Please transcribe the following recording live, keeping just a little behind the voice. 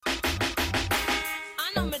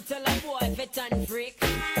me tell a boy fit and freak.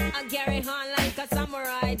 I carry on like a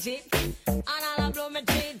samurai jeep. And I'll blow me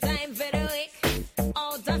 3 times for the week.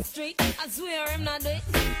 Out the street, I swear I'm not it.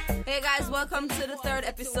 Hey guys, welcome to the 3rd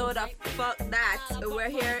episode of Fuck That. We're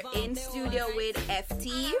here in studio with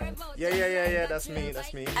FT. Yeah, that's me.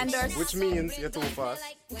 And there's... Which means you're too fast.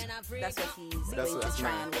 That's what he's going to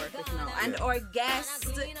try and work with now. And our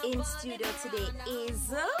guest in studio today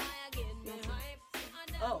is...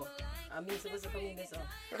 I'm supposed to come in this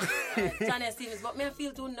Tanya Stevens, but me I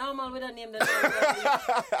feel too normal with a name that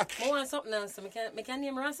I want something else, so I can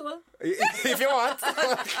name Russell. If you want.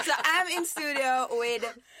 So I'm in studio with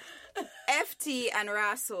FT and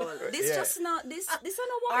Russell. This just not this is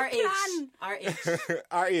not one plan.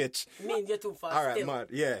 RH. Mean you're too fast. All right, still. man.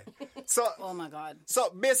 Yeah. So. Oh my God. So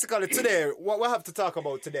basically today, what we have to talk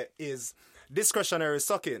about today is discretionary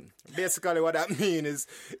sucking. Basically, what that means is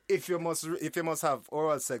if you must have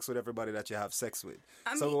oral sex with everybody that you have sex with.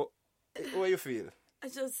 What you feel?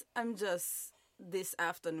 I'm just this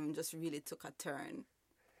afternoon just really took a turn.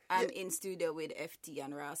 I'm in studio with FT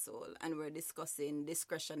and Russell, and we're discussing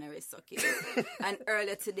discretionary sucking. And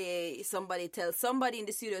earlier today, somebody tells somebody in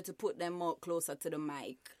the studio to put them more closer to the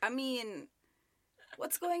mic. I mean,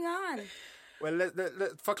 what's going on? Well,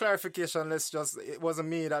 for clarification, it wasn't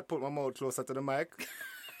me that put my mouth closer to the mic.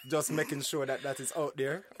 Just making sure that is out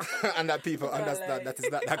there and that people understand that is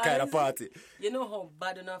not that kind of party. You know how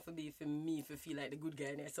bad enough it be for me to feel like the good guy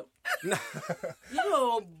in there, so. You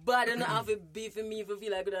know how bad enough it be for me to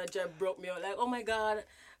feel like that job broke me out. Like, oh my God,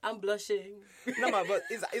 I'm blushing. No, man, but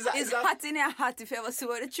it's hot in your heart if you ever see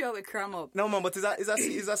what the throw we cram up. No, man, but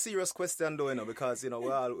it's a serious question though, you know, because, you know,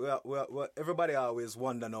 we everybody always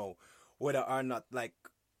wonder now whether or not, like,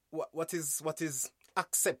 what is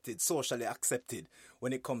accepted, socially accepted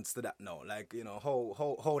when it comes to that now. Like, you know,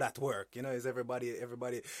 how that work, you know, is everybody,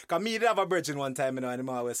 because me did have a virgin one time, you know, and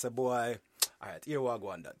I always say, boy, all right, here we go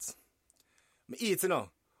on that. I eat, you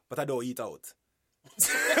know, but I don't eat out.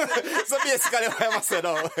 So basically what I must say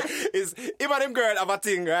now is him and him girl have a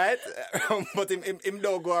thing, right? But him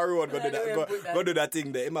don't go around go do that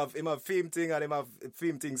thing there. Him have film thing and him have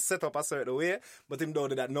film thing set up a certain way, but him don't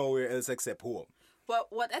do that nowhere else except home.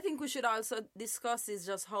 But what I think we should also discuss is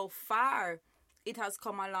just how far it has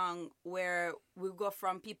come along, where we go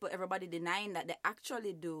from everybody denying that they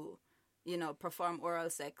actually do, you know, perform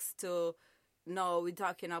oral sex, to now we're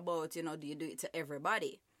talking about, you know, do you do it to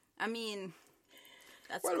everybody? I mean,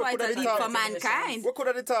 that's quite a leap for mankind. We could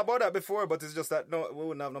have talked about that before, but it's just that we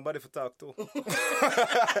wouldn't have nobody to talk to.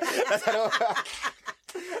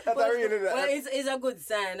 It's a good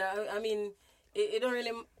sign. I mean, it don't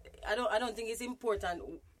really. I don't think it's important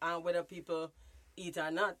whether people eat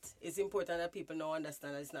or not. It's important that people now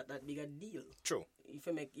understand that it's not that big a deal. True. If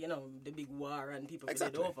you make, you know, the big war and people get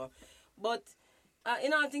it over. But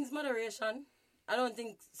in all things, moderation. I don't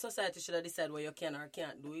think society should have decided what you can or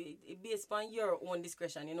can't do. It based upon your own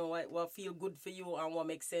discretion. You know what feel good for you and what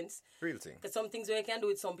makes sense. Real thing. Because some things where you can do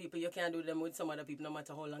with some people, you can't do them with some other people, no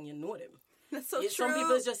matter how long you know them. That's so true. Some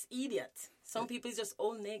people is just idiot. Some people is just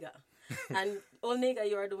old nigga. And old nigga,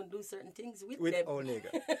 you don't do certain things with them. Old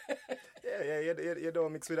nigga. You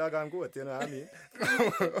don't mix with a and goat, you know what I mean?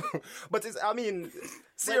 But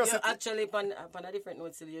seriously. But actually, on a different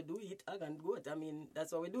note, still you do eat egg and goat. I mean,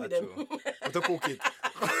 that's what we do with them. True. But to cook it.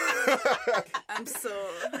 I'm so...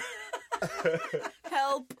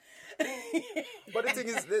 Help. But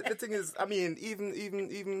the thing is, I mean,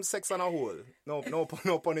 even sex on a whole, no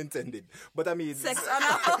pun intended. But I mean, sex on a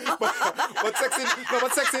whole.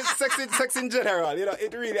 sex in general, you know,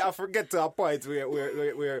 it really I forget to a point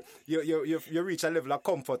where you reach a level of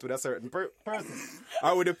comfort with a certain person,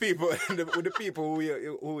 or with the people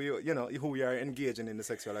who you are engaging in the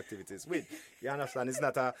sexual activities with. You understand? It's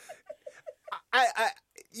not a.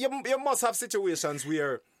 You must have situations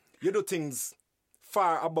where you do things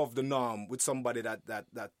far above the norm with somebody that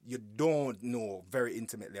you don't know very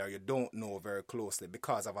intimately or you don't know very closely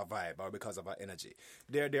because of a vibe or because of an energy.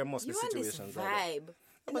 There must be situations. You want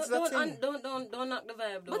this vibe? Don't knock the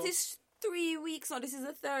vibe though. But it's 3 weeks now. This is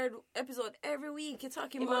the 3rd episode. Every week you're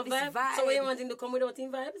talking about this vibe. So you want him to come without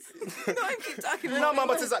him vibes? No, I keep talking about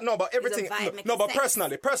but everything. But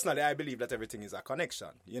sense. personally, I believe that everything is a connection.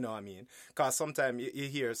 You know what I mean? Because sometimes you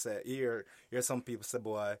hear some people say,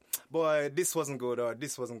 boy, this wasn't good, or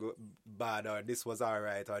this wasn't good, bad, or this was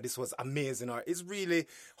alright, or this was amazing, or it's really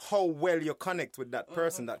how well you connect with that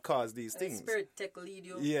person that caused these things. Spirit tech lead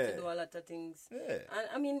you to do a lot of things. Yeah. And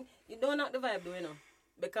I mean, you don't knock the vibe though, you know,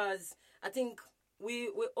 because I think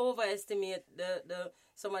we overestimate the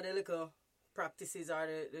some of the little practices or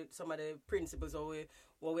some of the principles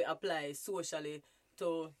what we apply socially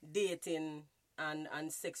to dating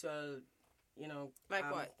and sexual, you know.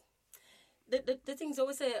 Like what? The things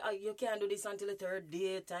always say, you can't do this until the third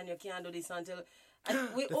date, and you can't do this until... we The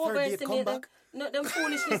third date overestimate them. comeback? No, them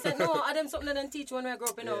foolishness. No, them something that them teach when we grow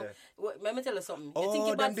up, you know. Let me tell you something. You think Oh,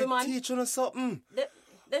 you bad then for man? they teach you something.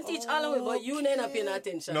 Them teach all the way, but you ain't not paying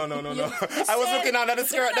attention. No. I was looking under the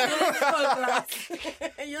skirt there. Your skull class.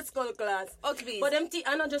 Your skull class. Oh, please. But them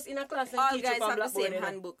I'm not just in a class. Them All teach guys you from have the Blackboard, same you know.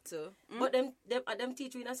 handbook too. But them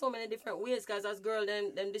teach you in so many different ways, because as girl,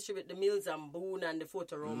 them distribute the meals and boon and the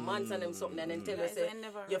photo romance and them something, and then tell you, Guys, say, I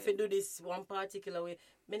never you have to heard. do this one particular way.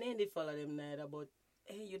 Me ain't did follow them neither, but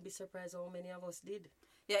hey, you'd be surprised how many of us did.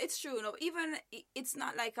 Yeah, it's true. No, even it's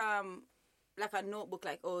not like a notebook,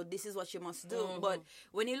 like, oh, this is what you must do. But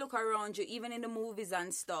when you look around you, even in the movies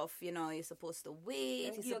and stuff, you know, you're supposed to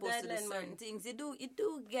wait, Thank you're you, supposed to do guideline, certain man. things. You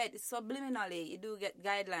do get subliminally, you do get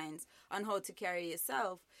guidelines on how to carry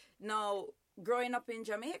yourself. Now, growing up in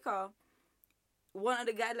Jamaica, one of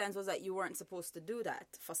the guidelines was that you weren't supposed to do that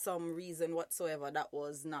for some reason whatsoever. That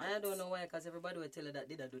was not. I don't know why, because everybody would tell you that.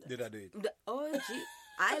 Did I do that? Did I do it? Oh, gee,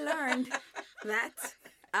 I learned that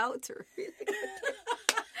out really good.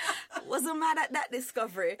 Wasn't mad at that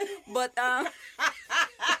discovery, but I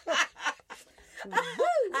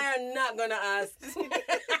am not gonna ask.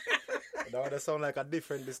 That would sound like a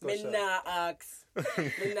different Me discussion. nah ask.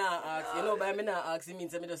 Me nah ask. You know, by me nah ask, it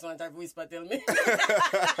means that me just want to whisper tell me.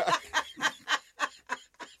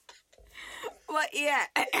 but yeah.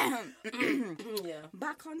 Yeah.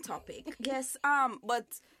 Back on topic. Yes, but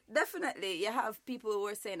definitely you have people who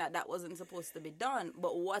are saying that wasn't supposed to be done.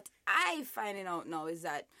 But what I finding out now is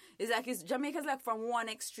that Jamaica's like from one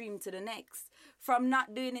extreme to the next. From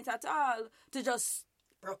not doing it at all to just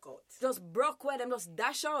Broke out. broke with them, just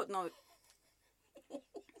dash out. No,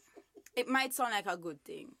 it might sound like a good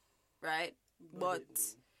thing, right? But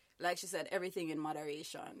like she said, everything in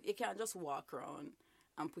moderation. You can't just walk around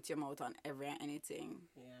and put your mouth on every and anything.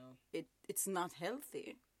 Yeah. It's not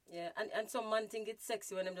healthy. Yeah, and some man think it's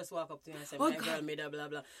sexy when them just walk up to you and say, Oh, my girl made a blah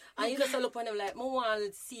blah. And you just look on them like, I want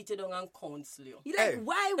to sit you down and counsel you. You like, Hey.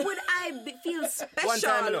 why would I feel special One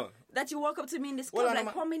time, you know. that you walk up to me in this Well, club? I'm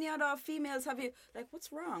Like, how many other females have you? Like,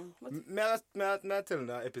 what's wrong? Me I tell you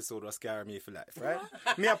that episode was scarring me for life, right?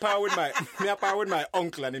 me a par with my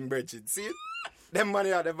uncle and him Bridget. See it? Them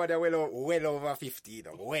money out, everybody well over 50, you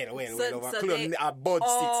know, well over, so close they about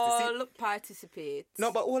 60. See? all participate.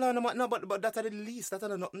 No, but hold on, no, but that's at the least. That's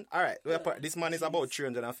at nothing. All right, this man is about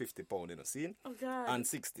 350 pounds, you know, see? Oh, God. And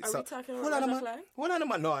 60. Are so, we talking about hold on, Roger man. Fly? Hold on,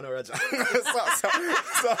 man. No, Roger.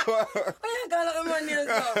 so, Oh, you got a money and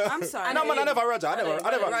stuff. I'm sorry. no, man, I never Roger. I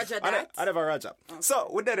never Roger. Okay. So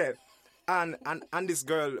we did it, and this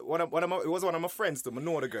girl, it was one of my friends too. I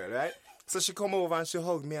know the girl, right? So she come over and she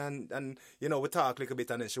hugged me and you know we talk a little bit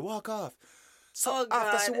and then she walk off. So Oh,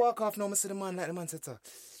 after she God. walk off, now I see the man said to her,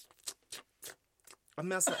 and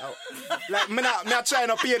me I say, like me not trying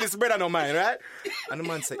to pay this brother no mind, right? And the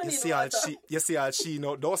man said, you see how she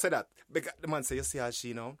know, don't say that. Because the man said, you see how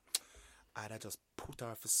she know? I'd just put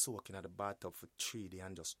her for soaking at the bathtub for 3 days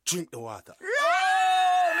and just drink the water.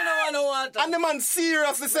 No water. And the man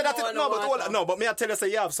seriously said that. water. But me I tell you, say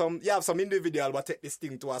you have some individual but take this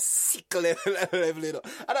thing to a sick level, you know.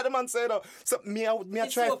 And that the man say, no. So me I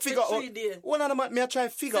try to figure out. Well, no, man, me I try to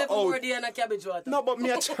figure 7 out. more days and a cabbage water. No, but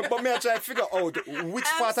me I try to figure out which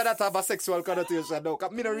part of that have a sexual connotation. No,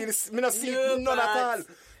 'cause me not see none at all.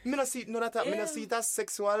 Me not see none at all. Me not see it as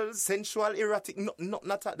sexual, sensual, erotic. Not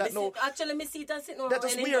that. No. Actually, me see that sitting That's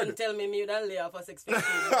just weird. Tell me you don't lay off for sex.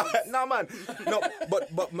 No, man. No,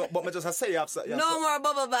 but me just say you have No more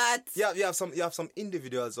bubble baths. you have some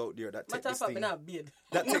individuals out there that take Matter of this fact, thing. me not beard.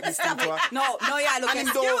 That take this thing to a, No, yeah, look, and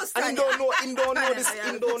him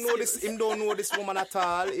don't know this woman at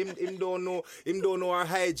all. Him don't know her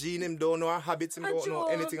hygiene. Him don't know her habits. Him don't know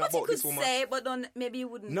anything But you about could this woman. say, but don't, maybe you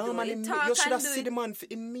wouldn't No, do man, it. you should have Talk seen and the do man.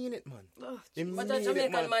 Him mean it, man. Him But mean a it,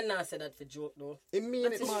 Jamaican man. man now say that for joke though. Him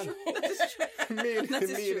mean it, man. Him mean it, That is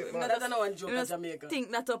him mean true. it, No, man. That's not one joke You in just Jamaica.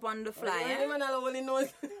 think that up on the fly. Yeah, eh? man, I only know.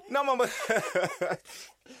 No, man,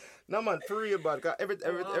 no, man, for real, bad. 'Cause every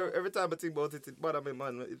time I think about it, it bother me,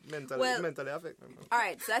 man. It mentally affect me, man. All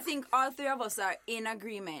right, so I think all three of us are in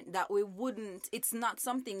agreement that we wouldn't, it's not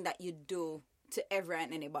something that you do to ever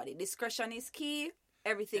and anybody. Discretion is key,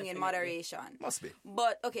 everything in moderation. Must be.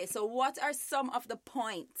 But, okay, so what are some of the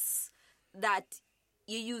points that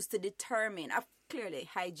you use to determine, clearly,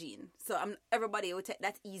 hygiene. So everybody will take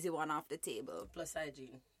that easy one off the table. Plus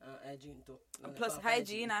hygiene. Hygiene too. Plus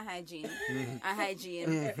hygiene and hygiene. And hygiene.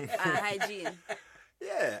 And hygiene.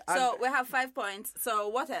 Yeah. So we have 5 points. So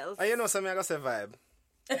what else? And you know something I gotta say vibe.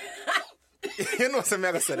 You know some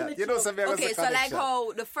mega say that. You know some mega Okay, say so like connection.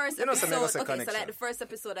 how the first You know some mega episode. say Okay, so connection. like the first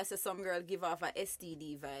episode, I said some girl give off a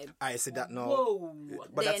STD vibe. I see that now. Whoa.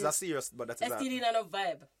 But Then- that's serious. But that is STD not a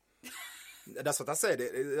vibe. that's what I said.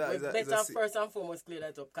 We better first and foremost clear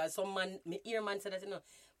that up. Because some man, me ear man said that,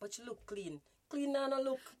 but you look clean. Clean now, no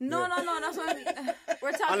look. No, that's what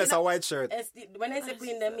we're talking. Unless a white shirt. When I say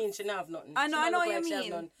clean, that means she not have nothing. I know, She I not know look what you she have mean.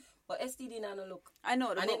 none. But STD now, no look. I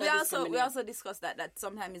know, And but it we not also discriminate. discussed that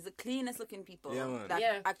sometimes it's the cleanest looking people Yeah, man. that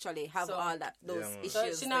Yeah. actually have So- all that those Yeah, man. issues.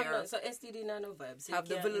 So she not there. so STD now, no vibes. So Have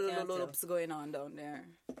the you can't tell. loops going on down there.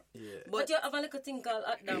 Yeah. But you have a little thing called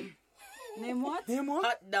hot damn. Name what? Name what?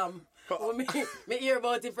 Hot damn. Oh, me hear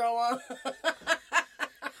about it from a while.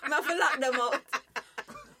 I'm have to lock them out.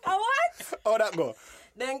 Oh what? How that go?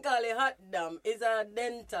 Then call it hot dam. It's a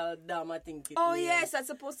dental dam, I think it Oh means. yes, that's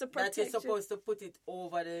supposed to protect That you're supposed to put it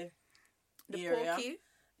over the area. pokey.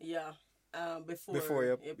 Yeah. Before Before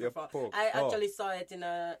you perform. poke. I Oh. actually saw it in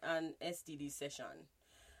an STD session.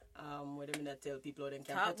 Where they mean that tell people they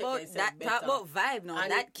can Talk protect about themselves that. better. Talk about vibe now.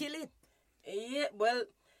 And that it- kill it. Yeah, well,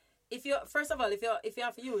 if you first of all, if you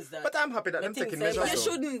have to use that. But I'm happy that the them thing taking says- measures.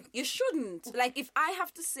 You though. shouldn't. You shouldn't. Like if I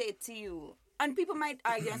have to say it to you, and people might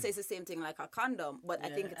argue and say it's the same thing like a condom, but I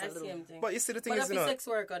Yeah, think it's a little. same thing. But you see the thing But is, if you you're know, sex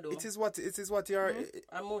worker though. it is what you're.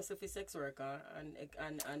 I'm most of a sex worker and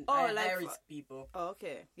Oh, high like risk people. Oh,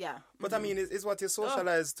 okay. Yeah. But I mean, it's what you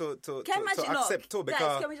socialize to Can imagine? No, accept too,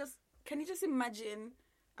 guys, because can you just imagine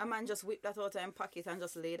a man just whip that out and pack it and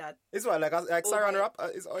just lay that? it's what like saran wrap.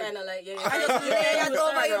 It's Kind of like, yeah. I just lay that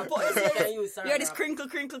over your pussy. You can use You're this saran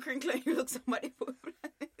crinkle, and you look somebody.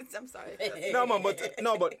 I'm sorry. wrap. no man,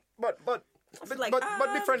 but like,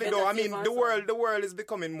 differently better though. I safe mean, and the sound. world is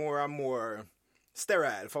becoming more and more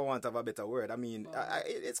sterile, for want of a better word. I mean,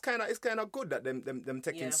 it's kind of good that them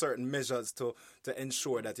taking Yeah. certain measures to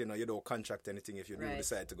ensure that you don't contract anything if you do Right.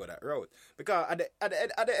 decide to go that route. Because at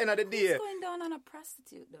the end of the day, Who's going down on a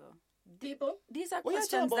prostitute though? People. These are What you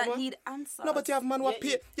questions talking about, that man? need answers. no, but you have man who Yeah,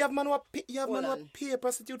 pay, you have man Hold who on. pay a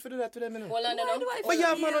prostitute for do that to them. You know? Hold on, Why no. do I But you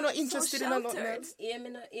have man who feel not interested so in nothing sheltered? else. Hear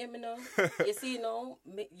me now. You see now,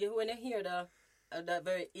 when you hear that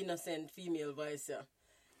very innocent female voice, yeah,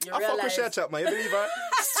 you I fuck with realize share chat, man. You believe her?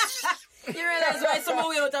 you realize why some of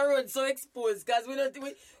we out the road so exposed. Because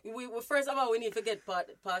we first of all we need to get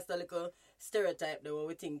past a little stereotype that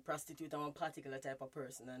we think prostitute are one particular type of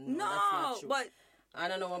person, and that's not No, true. but I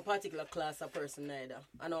don't know one particular class of person neither.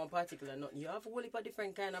 I know one particular nothing. You have a whole heap of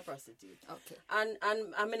different kind of prostitute. okay. And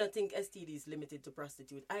I mean I think STD is limited to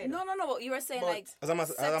prostitute either. No. But you were saying But- like As a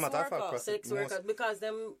matter of fact, workers. Sex most workers because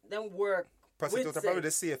them work prostitutes with are probably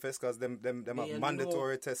the sex. safest because them Yeah, have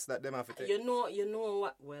mandatory tests that them have to take. You know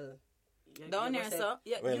what? Well, Down here, sir.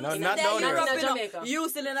 Yeah, Well, you not still down there, here. you're up In in Jamaica. You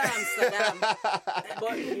still in Amsterdam.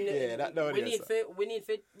 But Yeah, that down we here, need sir. we need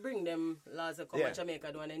to bring them laws that come Yeah. to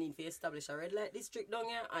Jamaica down. They need to establish a red light district down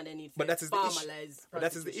here, and they need to But that is the issue. formalize. But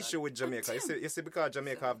that is the prostitution. issue with Jamaica. You see, because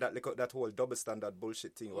Jamaica have that whole double standard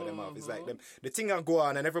bullshit thing. What them have is like them. The thing a go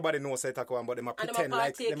on and everybody knows it go on, but them a And them a pretend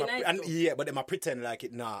like partake in it and too. yeah, but them a pretend like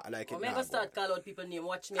it nah, like I'm it nah. gonna start call out people name.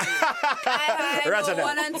 Watch me. I Roger know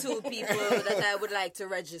that. 1 and 2 people that I would like to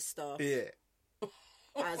register Yeah.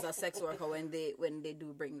 as a sex worker when they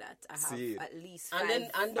do bring that. I have See. at least 5.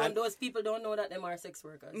 and those people don't know that them are sex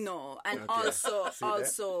workers. No, and Okay.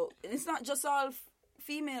 also it's not just all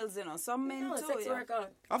females, Some men no, too. sex Yeah. worker.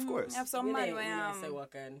 Of course. You have some We men ain't- we where ain't say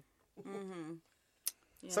what kind.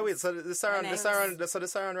 So wait, so the saran, And the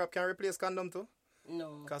saran wrap can replace condom too?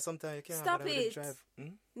 No. Because sometimes you can't Stop have that with it. the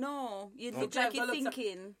drive. No, you No. look like you're Drive, look,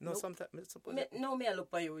 thinking. No, sometimes it's supposed Me I look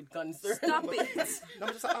at you with concern. Stop it. No,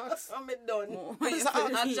 I'm just ask. I'm done.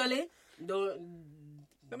 Actually, Actually, don't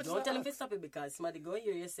me just tell him ask. to stop it because somebody go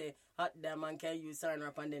here you say hot damn man can use saran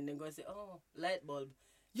wrap and then they go say oh light bulb.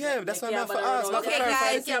 yeah, that's why I'm They can't for bother ask. run Not out. to Okay, clarify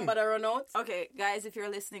guys, the They can't thing. bother run out. Okay, guys, if you're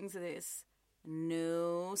listening to this,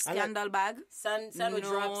 no scandal bag. Sandwich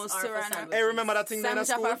No, wraps are for Serrano. sandwiches. Hey, remember that thing then at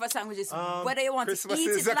Sandwich school? are for sandwiches. Um, Whether you want Christmas to eat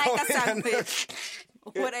is it like a coming. sandwich,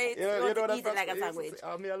 whether you You want know to that eat it like a from- sandwich,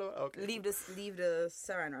 Me alone? Okay. leave the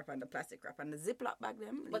saran wrap and the plastic wrap and the Ziploc bag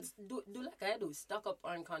them. But do like I do, stock up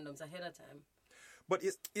on condoms ahead of time. But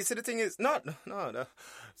you see, the thing is, no.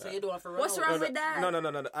 So you don't have to run What's out. wrong with that? No.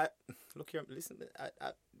 Look here, listen.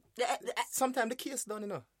 Sometimes the case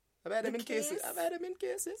done, I've had them in cases. case? I've had them in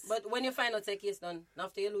cases. But when you find out the case done,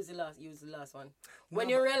 after you use the last one. When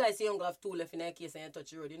you realize you only have 2 left in a case and you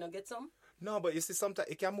touch the road, you don't get some? No, but you see, sometimes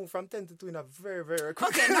it can move from 10 to 2 in a very, very quick.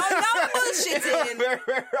 Okay, now bullshitting. very,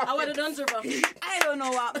 very I would have done survive. I don't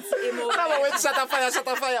know what him over. No, but wait, shut up fire.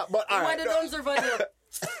 But I would alright. have done survive.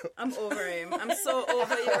 I'm over him. I'm so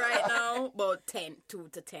over you right now. About 2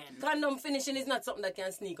 to 10. Condom finishing is not something that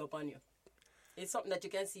can sneak up on you. It's something that you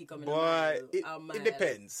can see coming. Boy, it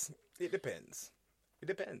depends. It depends. It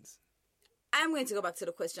depends. I'm going to go back to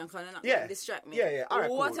the question because you're not Yeah. going to distract me. Yeah. All right,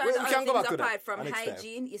 What cool. are We the can other go back things to that apart from next time.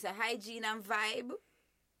 hygiene? Is a hygiene and vibe?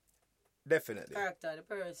 Definitely. Character of the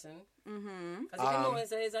person. Mm-hmm. Because if you know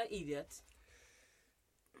it's an idiot.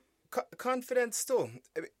 Confidence too.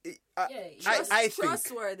 I think.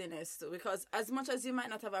 Trustworthiness too, because as much as you might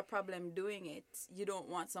not have a problem doing it, you don't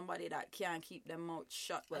want somebody that can't keep their mouth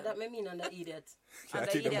shut. Well, And that may mean an idiot. Yeah, and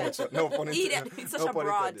keep the them out idiot. shut. No pun intended. Idiot. It's such No a pun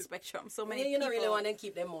broad intended. spectrum. So Yeah, many you don't really people- want them to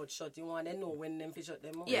keep their mouth shut. You want them to know when them to shut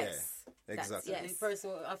their mouth. Yes. Yeah, That's- exactly. yes. The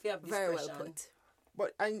person, I feel have Very well discretion. put.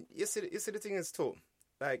 But and you see the thing is too,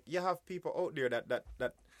 like you have people out there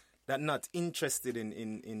that not interested in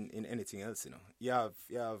anything else. You know,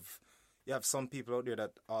 you have some people out there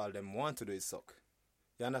that all them want to do is suck.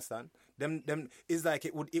 You understand? Them is like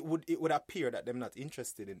it would appear that them not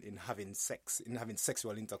interested in having sex, in having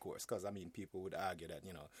sexual intercourse. Because I mean, people would argue that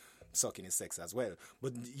sucking is sex as well.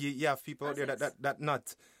 But you have people out there that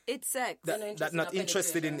not It's sex. that not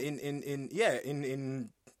interested in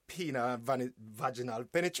penile vaginal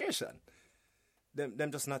penetration.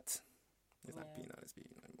 Them just not. It's not penile, it's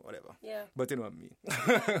whatever. Yeah. But you know what I mean.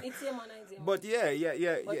 It's him and it's him. But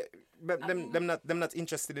yeah. But them not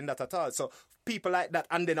interested in that at all. So people like that,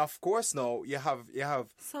 and then of course now you have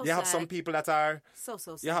So some sad. people that are So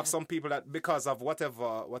sad. you have some people that because of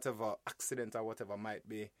whatever accident or whatever might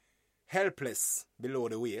be helpless below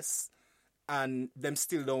the waist. And them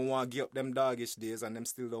still don't want to give up them doggish days, and them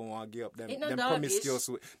still don't want to give up them It not them doggish. promiscuous.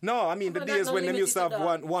 No, I mean the But days that when don't them used to have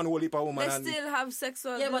limit it to one whole heap of woman. They And still have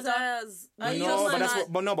sexual Yeah, but, desires. I You know, just but that's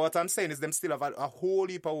not- what what I'm saying is them still have a whole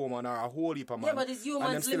heap of woman or a whole heap of man. yeah, but it's and them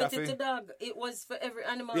humans still have limited to dog. It was for every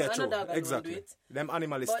animal Yeah, and true. a dog. Exactly. Do it. Them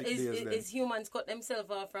animalistic But days. then. is humans cut themselves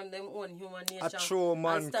off from them own human nature true,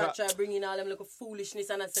 man. and start try bringing all them little foolishness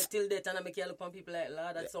and I say till death and I make you look on people like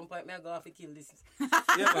Lord at some point may I go off and kill this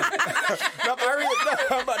Yeah, man. no,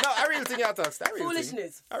 a real thing you have to ask. A real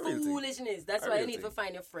foolishness. Thing. A real thing. Foolishness. That's A why you real need thing. to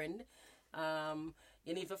find your friend.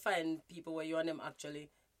 You need to find people where you and them actually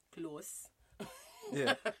close.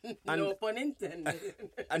 Yeah. No pun intended.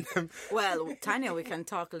 And them, Well, Tanya, we can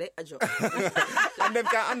talk later, Joe. and them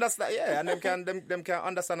can understand. Yeah, and them can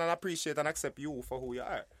understand and appreciate and accept you for who you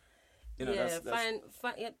are. You know, yeah, that's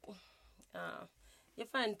you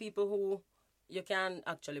find people who you can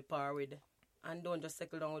actually par with. And don't just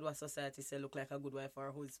settle down with what society say look like a good wife or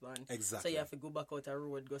a husband. Exactly. So you have to go back out a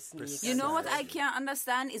road, go sneak. You know what I can't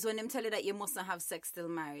understand is when them tell you that you mustn't have sex till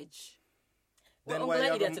marriage. Then Well, why only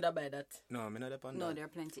you an idiot gonna- to buy that. No, I'm not upon No, that. there are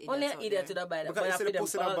plenty. Only idiots an out idiot there. to buy that. Because But you I see feel the them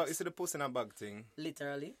pussy in a bag. faults. You see the pussy in a bag thing.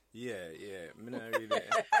 Literally. Yeah. Me not really.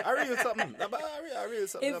 I real something. I real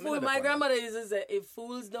something. If fool, my grandmother used to say, if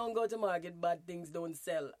fools don't go to market, bad things don't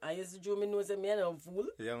sell. I used to do me know say me and a fool.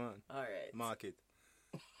 Yeah, man. All right. Market.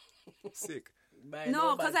 Sick. Buy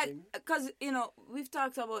No, bad thing. because we've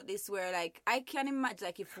talked about this where like I can imagine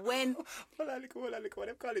like if when Hold on, what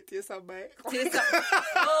them call it? Taste and buy. taste,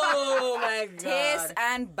 Oh my God. taste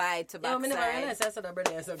and bite to Yo, me never backside. realized I said that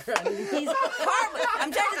brother is so grand. He's horrible.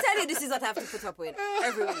 I'm trying to tell you this is what I have to put up with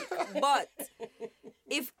every week. But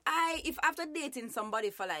if after dating somebody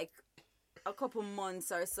for like a couple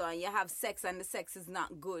months or so and you have sex and the sex is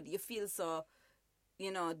not good, you feel so,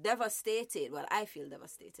 devastated. Well, I feel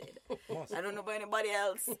devastated. I don't know about anybody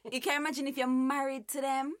else. You can imagine if you're married to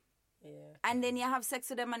them Yeah. and then you have sex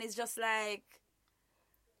with them and it's just like,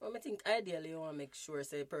 Well, I think ideally you want to make sure,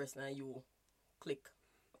 say, person and you click.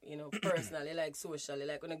 Personally, like socially,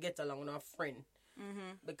 like when you get along with a friend.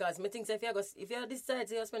 Mm-hmm. Because I think say, if you decide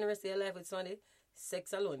to spend the rest of your life with somebody,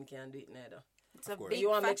 sex alone can't do it neither. it's a course. big You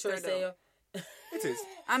want to make factor sure, say, though. It is.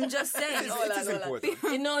 I'm just saying. It is important.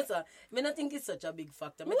 You know, sir, I don't think it's such a big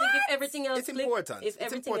factor. I think if everything else It's click, important. if It's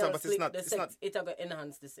everything important, else but it's click, not- the it's sex, not- it's going to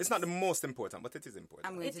enhance the sex. It's not the most important, but it is important.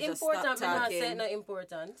 I'm going It's to just important, stop but not say talking. not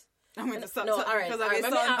important. I'm going to stop No, talking all right. because All I right. may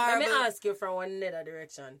Let sound me horrible. ask you from one other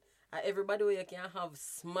direction. Everybody where you can have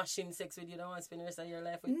smashing sex with you don't want to spend the rest of your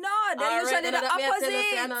life with. No, they're usually the May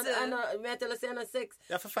I tell you, say, no sex.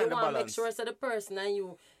 You have to find the want to make balance. sure so the person and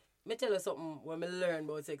you. Me tell you something when I learn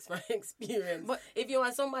about sex from experience. But- if you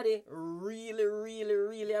want somebody really, really,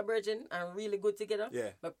 really a virgin and really good together,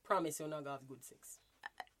 Yeah. I promise you're not going to have good sex.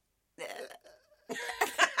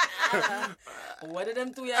 What are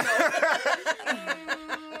them two you know?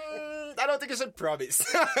 I don't think you should promise.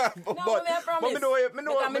 but me I promise. me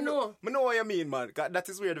know Because what you mean, man. 'Cause that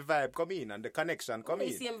is where the vibe come in and the connection come The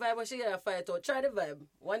in. same vibe, but she got to fight out. Try the vibe.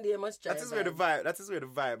 One day you must try That is where the vibe. That is where the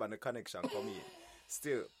vibe and the connection come in.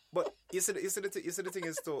 Still, but you see the thing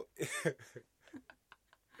is too.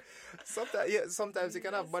 Sometimes you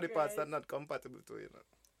can have body parts that not compatible to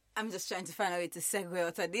I'm just trying to find a way to segue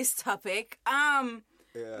out of this topic. Yeah.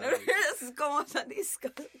 Let's go on to this.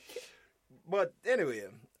 But anyway,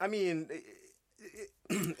 I mean,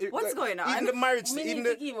 What's going on? Even the marriage, Me even need to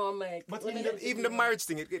the, give him mic. but even the marriage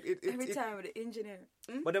thing, Every time with the engineer.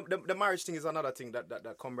 But the marriage thing is another thing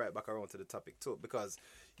that come right back around to the topic too, because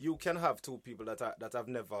you can have two people that have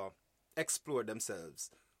never explored themselves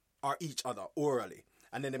or each other orally,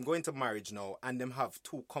 and then them go into marriage now, and them have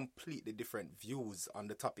two completely different views on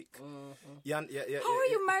the topic. Yeah. How are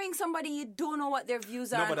you marrying somebody you don't know what their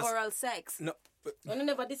views are on oral sex? No, And you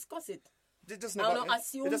never discuss it. they just I never. don't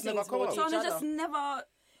assume It just never things come about out. So each you other. just never.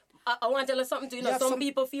 I want to tell you something too. You know, Yeah, some some-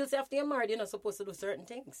 people feel say after you're married, you're not supposed to do certain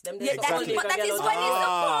things. Them Yeah, Exactly. but that is when you're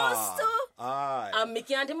supposed to. Ah, me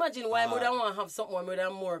can't imagine why I would want to have something where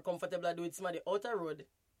I'm more comfortable to do with somebody outer road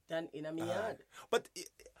than in a me yard. but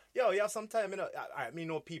yeah, sometimes I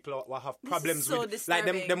know people will have problems so with like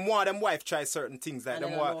them. disturbing. Them wife try certain things like And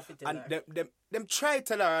them they don't know wife, if it tell and her. them try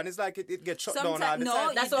tell her, and it's like it gets shut down all the Sometimes- no,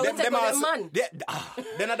 time. That's what we Them- take them with also- the man.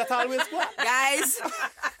 Then that always go. Guys,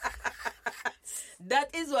 That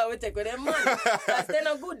is why we take with them man. Because they're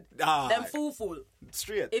not good. Them fool.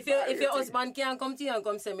 Straight. If your husband can't come to you and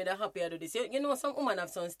come say me that happy I do this, you know some women have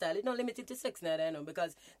some style. It's not limited to sex now, you know,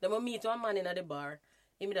 because they will meet one man in at the bar,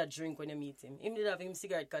 he made a drink when you meet him. He did have him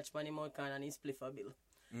cigarette catch man in mouth can and his spliff a bill.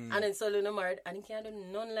 And then suddenly married and he can't do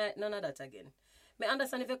none of that again. I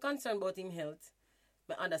understand if you're concerned about him health.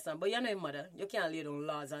 I understand, but you're not a mother. You can't lay down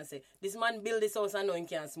laws and say, this man build this house and know he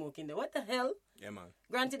can't smoke in there. What the hell? Yeah, man.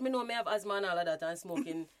 Granted, me know me have asthma and all of that and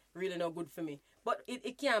smoking really not good for me. But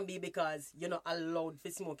it can't be because you're not allowed for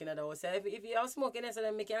smoking at the house. If you're smoking, so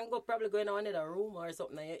then me can probably go in another room or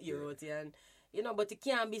something and your ear out here. And, you know, but it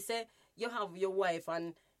can't be say you have your wife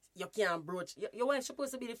and you can't broach. Your wife's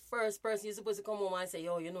supposed to be the first person you're supposed to come home and say,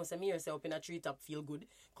 yo, you know, some yourself in a treetop feel good.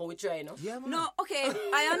 Can we try, you know? Yeah, man. no, okay,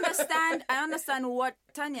 I understand what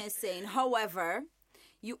Tanya is saying. However,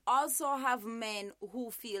 you also have men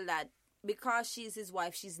who feel that because she's his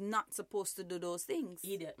wife, she's not supposed to do those things.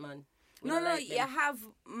 Idiot, man. We No, don't no, like you them. have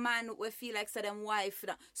man who feel like so them wife.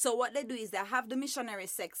 So what they do is they have the missionary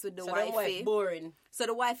sex with the So them wife wifey. boring. So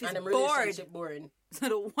the wife is And them bored. relationship boring. So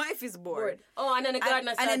the wife is bored. Oh, and then the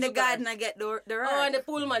gardener And then the start joke her. gardener get the Oh, and the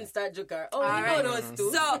pool man start joke her. Oh, you Alright. know those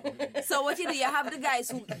two. So what you do, you have the guys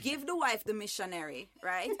who give the wife the missionary,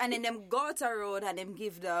 right? And then them go to the road and them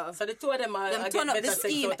give the So the two of them are them get turn up the better sex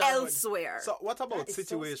steam out of the road. elsewhere. So what about That is so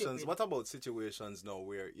situations? stupid. What about situations now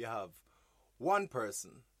where you have one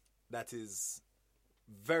person that is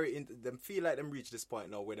very them feel like them reach this point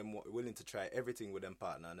now where them willing to try everything with them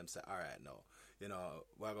partner and them say, all right, now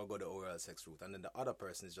we're gonna go the oral sex route, and then the other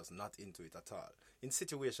person is just not into it at all. In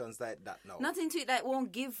situations like that now, Not into it, like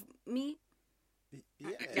won't give me. yeah,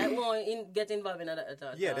 That won't get involved in that at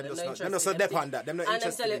all. Yeah, them just not- them just so dep on that. Them not and them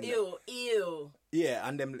interested tell in you, ew. yeah,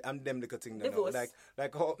 and them little thing, Divorce.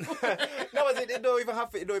 like how no, but it don't even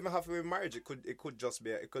have to be marriage. It could just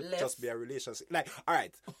be Left. just be a relationship. Like, all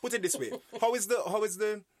right, put it this way: what is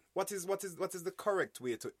the correct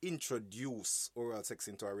way to introduce oral sex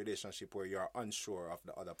into a relationship where you are unsure of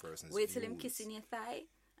the other person's Wait till him views? kissing your thigh,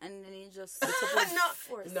 and then you just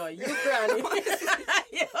No, you cranny.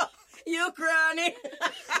 you cranny.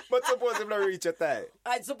 But suppose if not reach your thigh,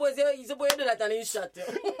 I suppose you do that and he shot you.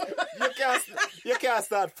 you can't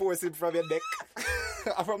start forcing from your neck.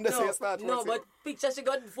 From the say start forcing. No, but picture she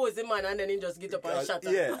got force the man and then he just get up and shot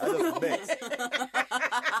her. Yeah, I just next.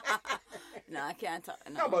 No, I can't talk.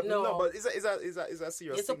 No, but it's a serious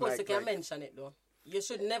You're thing. supposed to like, can mention it though. You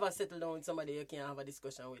should never settle down with somebody you can't have a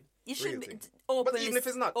discussion with. You should be Really? open. But even if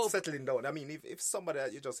it's not settling down, I mean, if somebody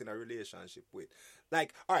that you're just in a relationship with,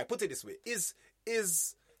 like, all right, put it this way: is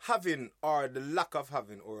having or the lack of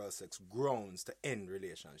having oral sex grounds to end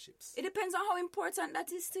relationships? It depends on how important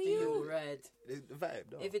that is to you. Right. It's the vibe,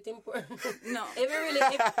 though. If it's important. No.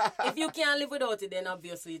 if you can't live without it, then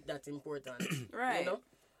obviously that's important. Right. You know?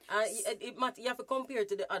 You have to compare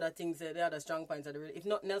to the other things, the other strong points of the If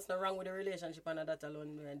nothing else not wrong with the relationship and that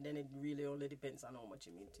alone, then it really only depends on how much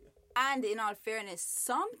you mean to you. And in all fairness,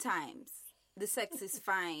 sometimes the sex is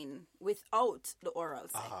fine without the oral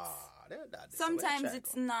sex. That's Sometimes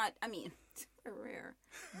it's not. I mean, it's rare,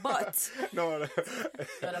 but no,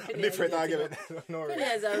 Opinion different idiot, argument. you know. No,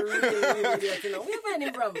 Opinions are really idiot, you know. Where you find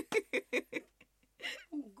him from?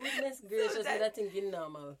 Goodness gracious, I thinking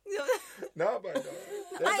normal. no, but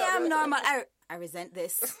no. I am normal. I resent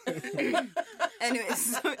this.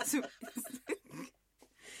 Anyways,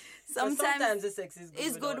 sometimes the sex is good.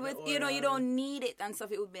 it's good with you don't need it and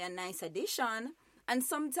stuff. It would be a nice addition, and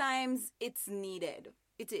sometimes it's needed.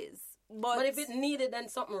 It is, But if it's needed, then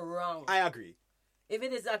something wrong. I agree. If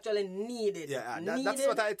it is actually needed. Yeah, that's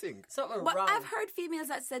what I think. Something But wrong. I've heard females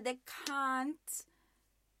that said they can't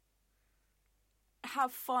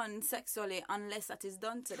have fun sexually unless that is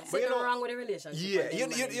done to them. Something wrong with the relationship. Yeah,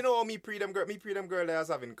 and them mind. you know how me pre them girl that was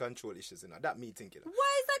having control issues, you know. That me thinking.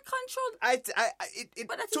 Why is that controlled?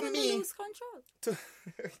 But that's to when me they lose control.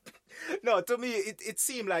 no, to me it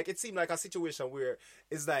seemed like a situation where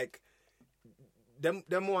it's like them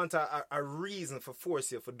want a reason for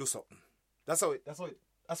force you to do something. That's how it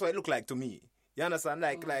look like to me. You understand?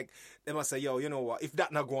 Like they must say, yo, you know what? If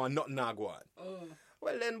that not go on, nothing not go on.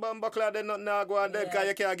 Well then, Bambacla, then nothing not go on. Then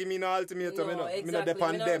you can't give me no ultimatum. No, Me exactly. not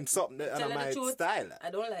depend them something Tell on you my the truth, style. I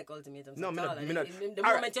don't like ultimatums. No, at me all. not. The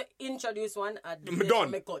All moment you introduce one, I done.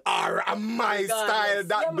 cut. My Regardless. style.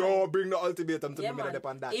 That Yeah, man. don't bring the ultimatum to Yeah, me. Me not man.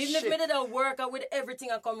 depend that Even shit. if me did a work out with everything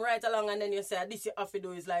and come right along and then you say, this you have to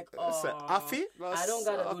do, is like, Say, Affy? I don't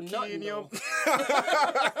gotta do nothing. you.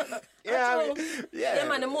 though. Yeah, Yeah,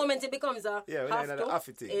 man, the moment it becomes a Yeah, when have you're to, in the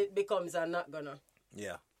Affy thing. it becomes a not gonna.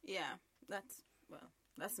 Yeah. Yeah, that's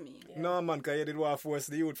me. No, man, because you did want to force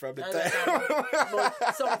the youth from the And time.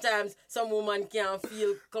 but sometimes some woman can't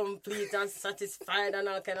feel complete and satisfied and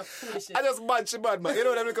all kind of foolishness. I just bad, man. You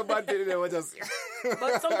know them little bad thing they were just...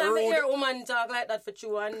 But sometimes you rude. hear women talk like that for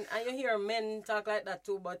true, and you hear men talk like that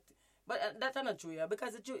too. But that's not true, yeah,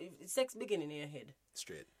 because sex begins in your head.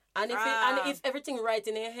 Straight. And if everything right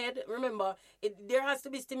in your head, remember, there has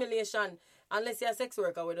to be stimulation. Unless you're a sex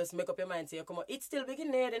worker, we just make up your mind, say, come on, it still begin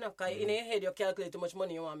in your head enough, because in your head you calculate how much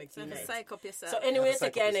money you want to make And tonight. psych up yourself. So anyway,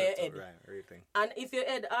 Psych take care up in your yourself head. too, right, everything. And if your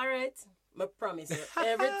head alright, I promise you,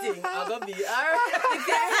 everything are gonna be alright. If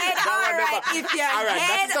your head alright, if your All right,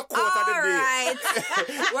 head that's the quote of the day.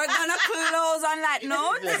 alright, we're gonna close on that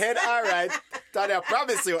note. Your head all right. Tanya, I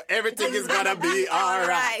promise you, everything is gonna be all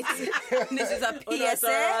right. This is a Oh, no, sorry, PSA.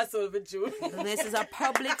 asshole with you. This is a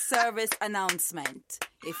public service announcement.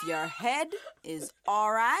 If your head is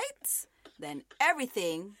alright, then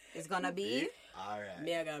everything is gonna be All right.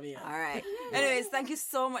 Me, I got me. alright. Anyways, thank you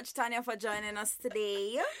so much, Tanya, for joining us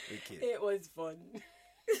today. Wicked. It was fun.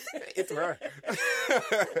 It were.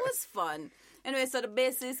 It was fun. Anyway, so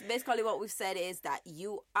basically what we've said is that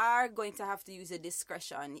you are going to have to use your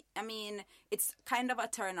discretion. I mean, it's kind of a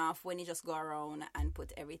turn off when you just go around and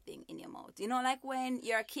put everything in your mouth. You know, like when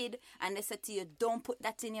you're a kid and they said to you, don't put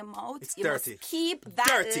that in your mouth. It's you dirty. must keep that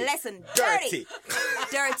Dirty. lesson Dirty.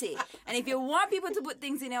 dirty. And if you want people to put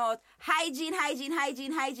things in your mouth, hygiene,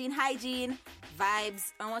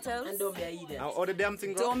 vibes, and what else? And don't be a idiot. How the damn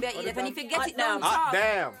thing go? Don't be an idiot. And if you get it down, Hot talk.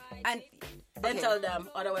 damn. And Dental dam,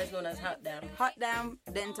 otherwise known as hot dam. hot dam,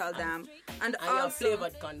 dental dam, and And you have also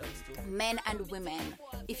flavored condoms too. men and women,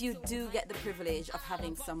 if you do get the privilege of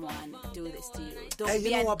having someone do this to you, don't Hey, be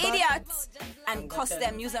you know an what, Bob? idiot and cuss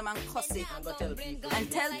them, use them and cuss it, And go tell people.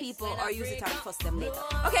 and tell people or use it and cuss them later.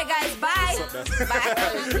 Okay, guys, bye.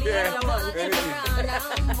 Bye. Yeah, man.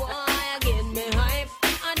 Give me hype,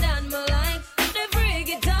 and then me like the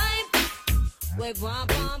freaky type. We pom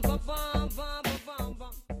pom pom pom pom.